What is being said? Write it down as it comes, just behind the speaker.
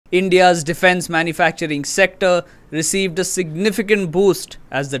India's defense manufacturing sector received a significant boost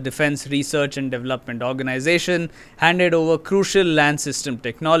as the Defense Research and Development Organization handed over crucial land system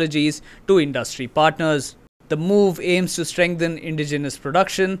technologies to industry partners. The move aims to strengthen indigenous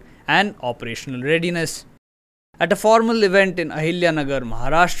production and operational readiness. At a formal event in Ahilyanagar,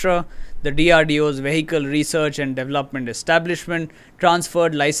 Maharashtra, the DRDO's Vehicle Research and Development Establishment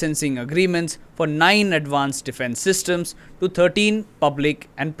transferred licensing agreements for 9 advanced defense systems to 13 public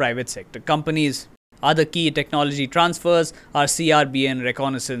and private sector companies. Other key technology transfers are CRBN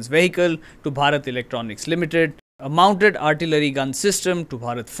reconnaissance vehicle to Bharat Electronics Limited, a mounted artillery gun system to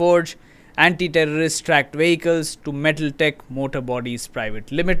Bharat Forge, anti-terrorist tracked vehicles to Metal Tech Motor Bodies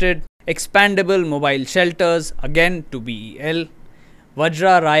Private Limited, expandable mobile shelters again to BEL,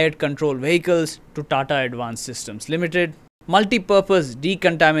 Vajra riot control vehicles to Tata Advanced Systems Limited, multi-purpose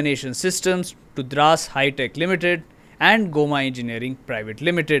decontamination systems to Dras High Tech Limited and Goma Engineering Private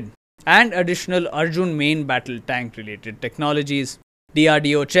Limited, and additional Arjun main battle tank related technologies.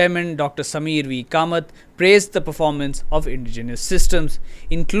 DRDO Chairman Dr. Sameer V. Kamath praised the performance of indigenous systems,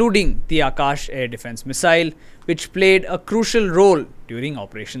 including the Akash Air Defense Missile, which played a crucial role during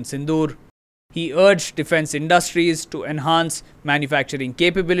Operation Sindoor. He urged defense industries to enhance manufacturing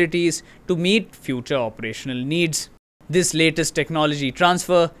capabilities to meet future operational needs. This latest technology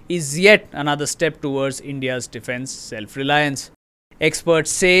transfer is yet another step towards India's defense self-reliance. Experts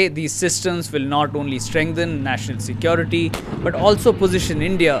say these systems will not only strengthen national security but also position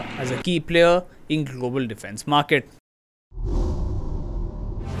India as a key player in global defense market.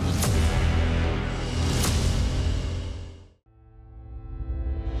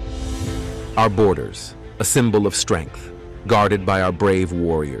 Our borders, a symbol of strength, guarded by our brave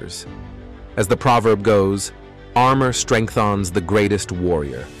warriors. As the proverb goes, armor strengthens the greatest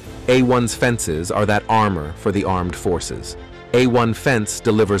warrior. A1's fences are that armor for the armed forces. A1 Fence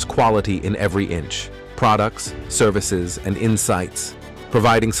delivers quality in every inch, products, services, and insights,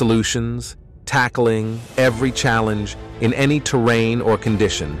 providing solutions, tackling every challenge in any terrain or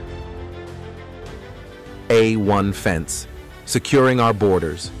condition. A1 Fence, securing our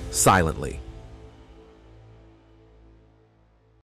borders silently.